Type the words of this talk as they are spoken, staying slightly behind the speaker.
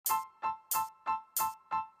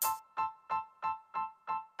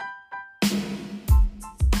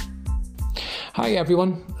Hi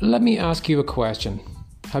everyone, let me ask you a question.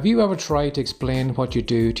 Have you ever tried to explain what you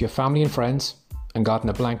do to your family and friends and gotten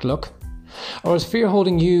a blank look? Or is fear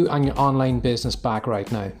holding you and your online business back right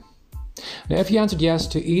now? Now, if you answered yes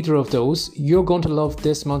to either of those, you're going to love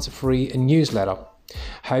this month's free newsletter.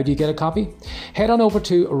 How do you get a copy? Head on over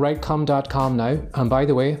to writecom.com now. And by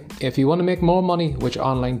the way, if you want to make more money with your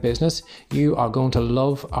online business, you are going to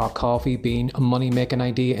love our coffee bean money making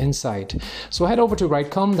idea inside. So head over to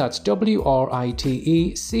Writecom, that's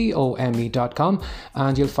WRITECOME.com,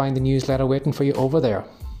 and you'll find the newsletter waiting for you over there.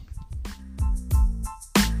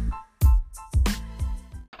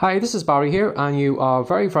 Hi, this is Barry here, and you are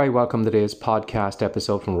very welcome to today's podcast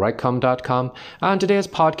episode from writecom.com. And today's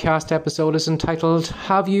podcast episode is entitled,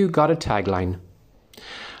 Have You Got a Tagline?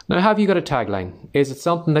 Now, have you got a tagline? Is it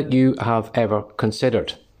something that you have ever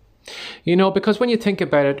considered? You know, because when you think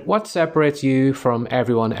about it, what separates you from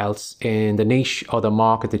everyone else in the niche or the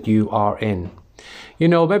market that you are in? You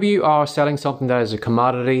know, maybe you are selling something that is a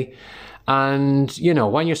commodity. And, you know,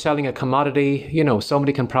 when you're selling a commodity, you know,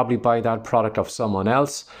 somebody can probably buy that product of someone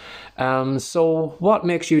else. So what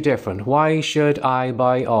makes you different? Why should I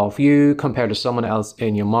buy off you compared to someone else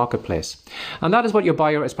in your marketplace? And that is what your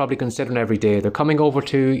buyer is probably considering every day. They're coming over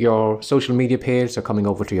to your social media page. They're coming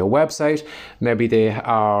over to your website. Maybe they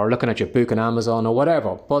are looking at your book on Amazon or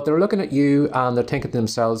whatever. But they're looking at you and they're thinking to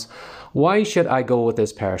themselves, why should I go with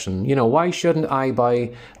this person? You know, why shouldn't I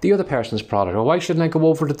buy the other person's product? Or why shouldn't I go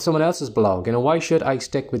over to someone else's blog? You know, why should I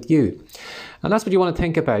stick with you? And that's what you want to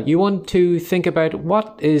think about. You want to think about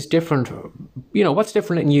what is different, you know, what's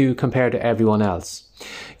different in you compared to everyone else.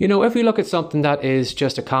 You know, if we look at something that is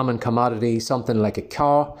just a common commodity, something like a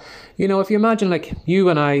car, you know, if you imagine like you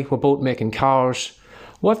and I were both making cars,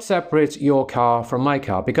 what separates your car from my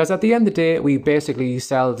car? Because at the end of the day, we basically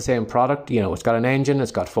sell the same product. You know, it's got an engine,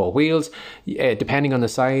 it's got 4 wheels. Depending on the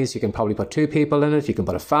size, you can probably put 2 people in it, you can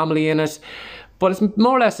put a family in it. But it's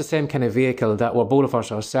more or less the same kind of vehicle that we're both of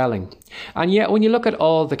us are selling. And yet, when you look at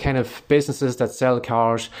all the kind of businesses that sell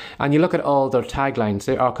cars and you look at all their taglines,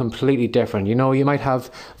 they are completely different. You know, you might have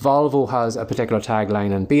Volvo has a particular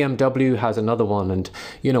tagline and BMW has another one, and,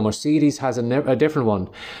 you know, Mercedes has a different one.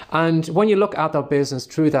 And when you look at their business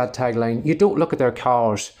through that tagline, you don't look at their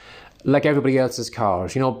cars like everybody else's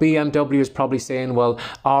cars. You know, BMW is probably saying, well,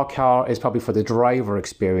 our car is probably for the driver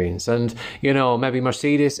experience. And, you know, maybe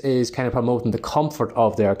Mercedes is kind of promoting the comfort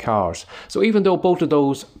of their cars. So even though both of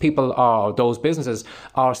those people are, those businesses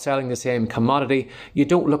are selling the same commodity, you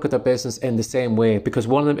don't look at their business in the same way because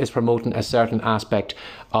one of them is promoting a certain aspect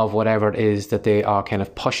of whatever it is that they are kind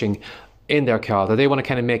of pushing in their car, that they want to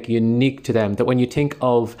kind of make unique to them. That when you think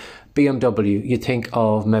of BMW, you think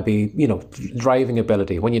of maybe, you know, driving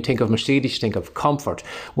ability. When you think of Mercedes, you think of comfort.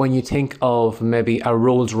 When you think of maybe a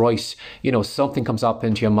Rolls Royce, you know, something comes up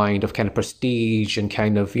into your mind of kind of prestige and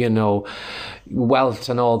kind of, you know, wealth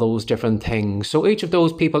and all those different things. So each of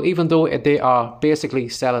those people, even though they are basically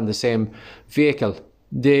selling the same vehicle,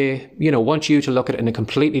 they, you know, want you to look at it in a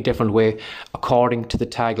completely different way according to the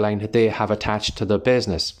tagline that they have attached to their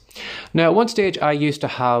business. Now, at one stage, I used to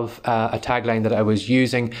have a tagline that I was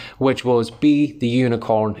using, which was be the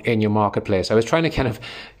unicorn in your marketplace. I was trying to kind of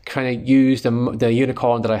use the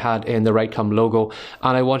unicorn that I had in the Writecom logo,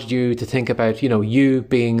 and I wanted you to think about, you know, you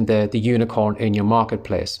being the unicorn in your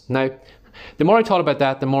marketplace. Now, the more I thought about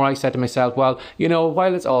that, the more I said to myself, well, you know,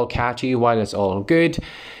 while it's all catchy, while it's all good,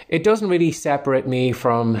 it doesn't really separate me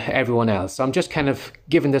from everyone else. I'm just kind of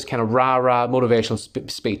giving this kind of rah-rah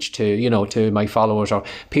motivational speech to, you know, to my followers or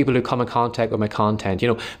people who come in contact with my content. You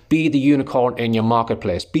know, be the unicorn in your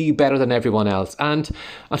marketplace. Be better than everyone else. And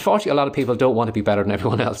unfortunately, a lot of people don't want to be better than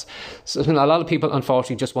everyone else. So a lot of people,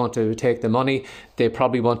 unfortunately, just want to take the money. They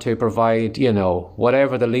probably want to provide, you know,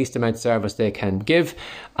 whatever the least amount of service they can give,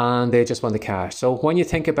 and they just want the cash. So when you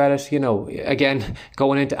think about it, you know, again,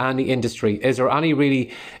 going into any industry, is there any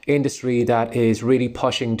really industry that is really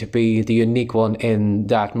pushing to be the unique one in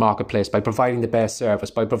that marketplace by providing the best service,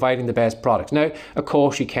 by providing the best product? Now, of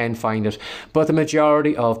course, you can find it, but the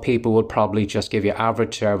majority of people would probably just give you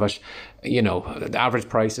average service, you know, average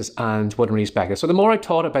prices, and wouldn't respect it. So the more I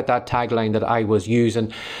thought about that tagline that I was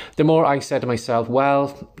using, the more I said to myself,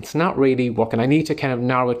 well, it's not really working. I need to kind of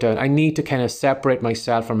narrow it down. I need to kind of separate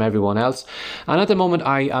myself from everyone else. And at the moment,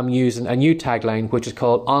 I am using a new tagline, which is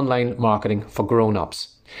called Online Marketing for Grown-ups.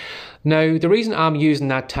 Now, the reason I'm using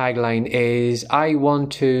that tagline is I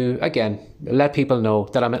want to, again, let people know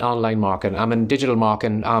that I'm in online marketing, I'm in digital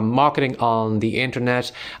marketing, I'm marketing on the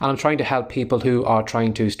internet, and I'm trying to help people who are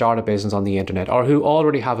trying to start a business on the internet or who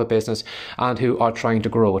already have a business and who are trying to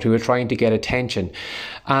grow it, who are trying to get attention.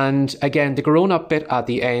 And again, the grown up bit at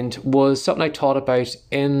the end was something I thought about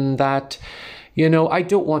in that, You know, I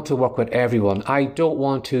don't want to work with everyone. I don't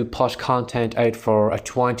want to put content out for a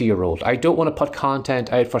 20-year-old. I don't want to put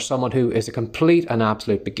content out for someone who is a complete and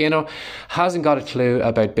absolute beginner, hasn't got a clue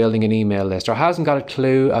about building an email list, or hasn't got a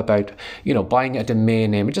clue about, you know, buying a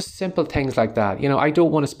domain name, just simple things like that. You know, I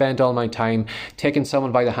don't want to spend all my time taking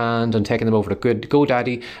someone by the hand and taking them over to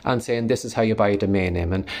GoDaddy and saying, this is how you buy a domain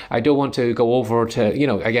name. And I don't want to go over to, you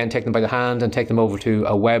know, again, take them by the hand and take them over to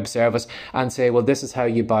a web service and say, well, this is how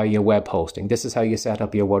you buy your web hosting. This is how you set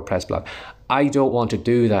up your WordPress blog. I don't want to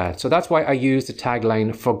do that. So that's why I used the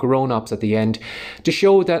tagline for grown-ups at the end to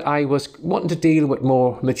show that I was wanting to deal with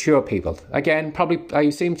more mature people. Again, probably I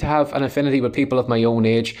seem to have an affinity with people of my own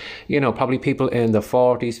age, you know, probably people in the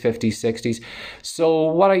 40s, 50s, 60s. So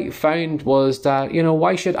what I found was that, you know,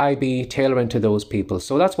 why should I be tailoring to those people?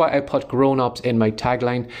 So that's why I put grown-ups in my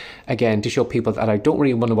tagline, again, to show people that I don't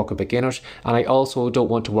really want to work with beginners, and I also don't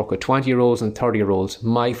want to work with 20-year-olds and 30-year-olds.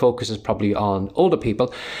 My focus is probably on older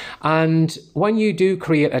people. And when you do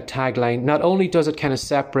create a tagline, not only does it kind of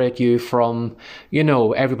separate you from, you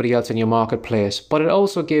know, everybody else in your marketplace, but it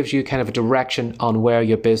also gives you kind of a direction on where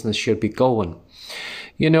your business should be going.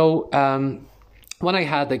 You know, when I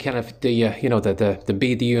had the kind of the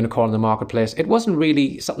Be the Unicorn in the marketplace, it wasn't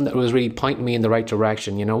really something that was really pointing me in the right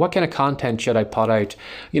direction. You know, what kind of content should I put out?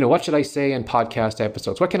 You know, what should I say in podcast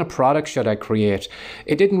episodes? What kind of products should I create?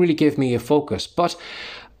 It didn't really give me a focus, but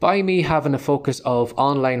by me having a focus of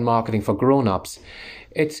online marketing for grown-ups,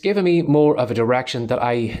 it's given me more of a direction that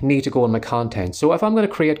I need to go in my content. So if I'm going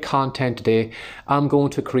to create content today, I'm going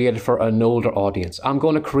to create it for an older audience. I'm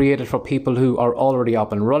going to create it for people who are already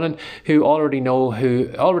up and running, who already know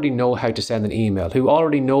how to send an email, who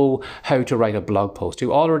already know how to write a blog post,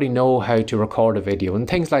 who already know how to record a video and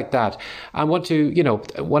things like that. I want to, you know,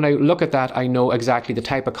 when I look at that, I know exactly the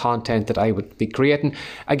type of content that I would be creating.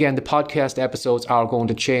 Again, the podcast episodes are going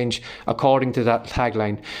to change according to that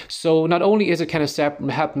tagline. So not only is it kind of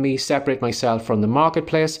helping me separate myself from the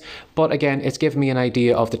marketplace, but again, it's given me an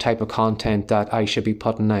idea of the type of content that I should be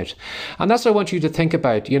putting out. And that's what I want you to think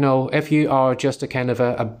about. You know, if you are just a kind of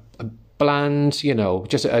a bland, you know,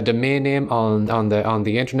 just a domain name on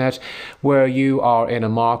the internet where you are in a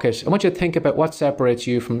market, I want you to think about what separates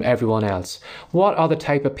you from everyone else. What are the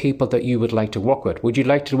type of people that you would like to work with? Would you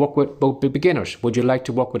like to work with both beginners? Would you like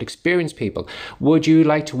to work with experienced people? Would you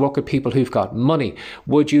like to work with people who've got money?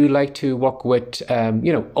 Would you like to work with,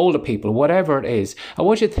 you know, older people? Whatever it is, I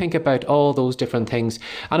want you to think about all those different things,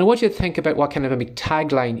 and I want you to think about what kind of a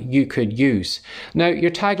tagline you could use. Now,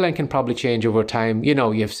 your tagline can probably change over time. You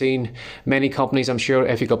know, you've seen many companies, I'm sure,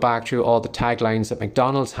 if you go back through all the taglines that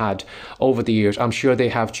McDonald's had over the years, I'm sure they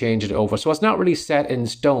have changed it over. So it's not really set in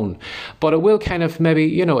stone, but it will kind of maybe,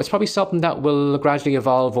 you know, it's probably something that will gradually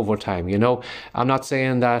evolve over time. You know, I'm not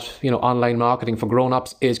saying that, you know, online marketing for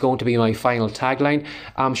grown-ups is going to be my final tagline.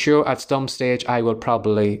 I'm sure at some stage I will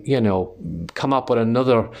probably, you know, come up with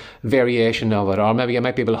another variation of it, or maybe I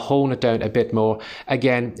might be able to hone it down a bit more.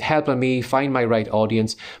 Again, helping me find my right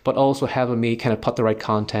audience, but also helping me kind of put the right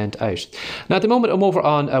content out. Now, at the moment, I'm over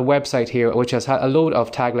on a website here which has had a load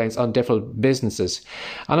of taglines on different businesses.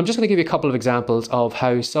 And I'm just going to give you a couple of examples of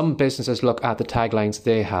how some businesses look at the taglines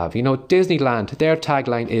they have. You know, Disneyland, their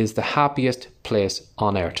tagline is the happiest place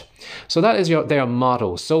on earth. So that is their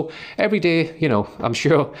motto. So every day, you know, I'm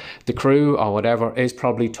sure the crew or whatever is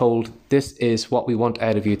probably told, this is what we want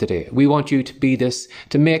out of you today. We want you to be this,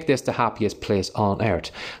 to make this the happiest place on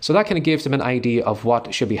earth. So that kind of gives them an idea of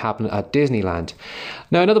what should be happening at Disneyland.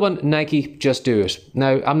 Now, another one, Nike, just do it.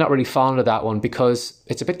 Now, I'm not really fond of that one because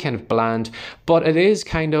it's a bit kind of bland, but it is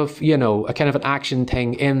kind of, you know, a kind of an action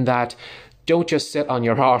thing in that don't just sit on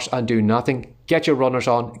your horse and do nothing. Get your runners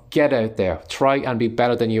on, get out there, try and be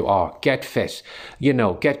better than you are, get fit, you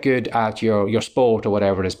know, get good at your sport or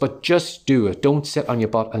whatever it is, but just do it. Don't sit on your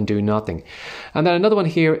butt and do nothing. And then another one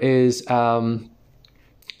here is another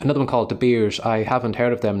one called De Beers. I haven't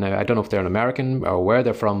heard of them now. I don't know if they're an American or where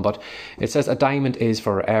they're from, but it says a diamond is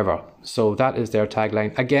forever. So that is their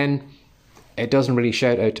tagline. Again, it doesn't really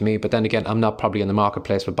shout out to me, but then again, I'm not probably in the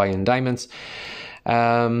marketplace for buying diamonds.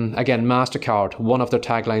 Again, MasterCard, one of their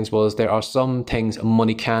taglines was, there are some things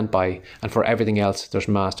money can't buy, and for everything else there's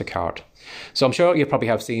MasterCard. So I'm sure you probably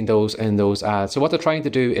have seen those in those ads. So what they're trying to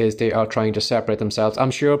do is they are trying to separate themselves.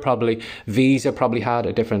 I'm sure probably Visa probably had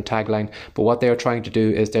a different tagline, but what they're trying to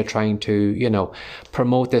do is they're trying to, you know,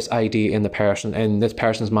 promote this idea in this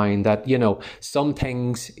person's mind that, you know, some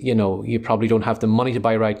things, you know, you probably don't have the money to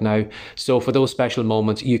buy right now. So for those special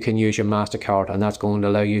moments, you can use your MasterCard, and that's going to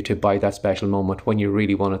allow you to buy that special moment when you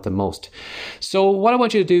really want it the most. So what I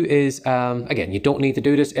want you to do is, again, you don't need to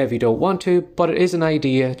do this if you don't want to, but it is an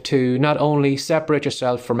idea to not not only separate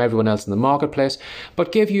yourself from everyone else in the marketplace,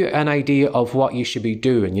 but give you an idea of what you should be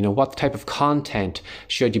doing. You know, what type of content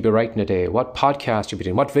should you be writing a day? What podcast should you be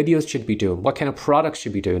doing? What videos should you be doing? What kind of products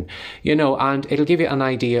should you be doing? You know, and it'll give you an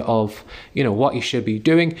idea of, you know, what you should be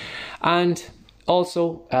doing. And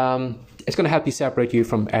also, it's going to help you separate you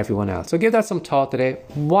from everyone else. So give that some thought today.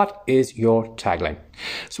 What is your tagline?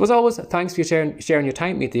 So as always, thanks for sharing your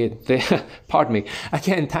time with me. Pardon me.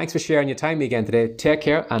 Again, thanks for sharing your time with me again today. Take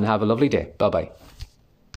care and have a lovely day. Bye-bye.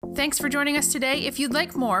 Thanks for joining us today. If you'd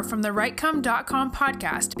like more from the Writecome.com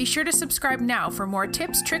podcast, be sure to subscribe now for more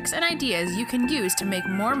tips, tricks, and ideas you can use to make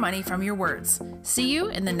more money from your words. See you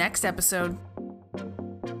in the next episode.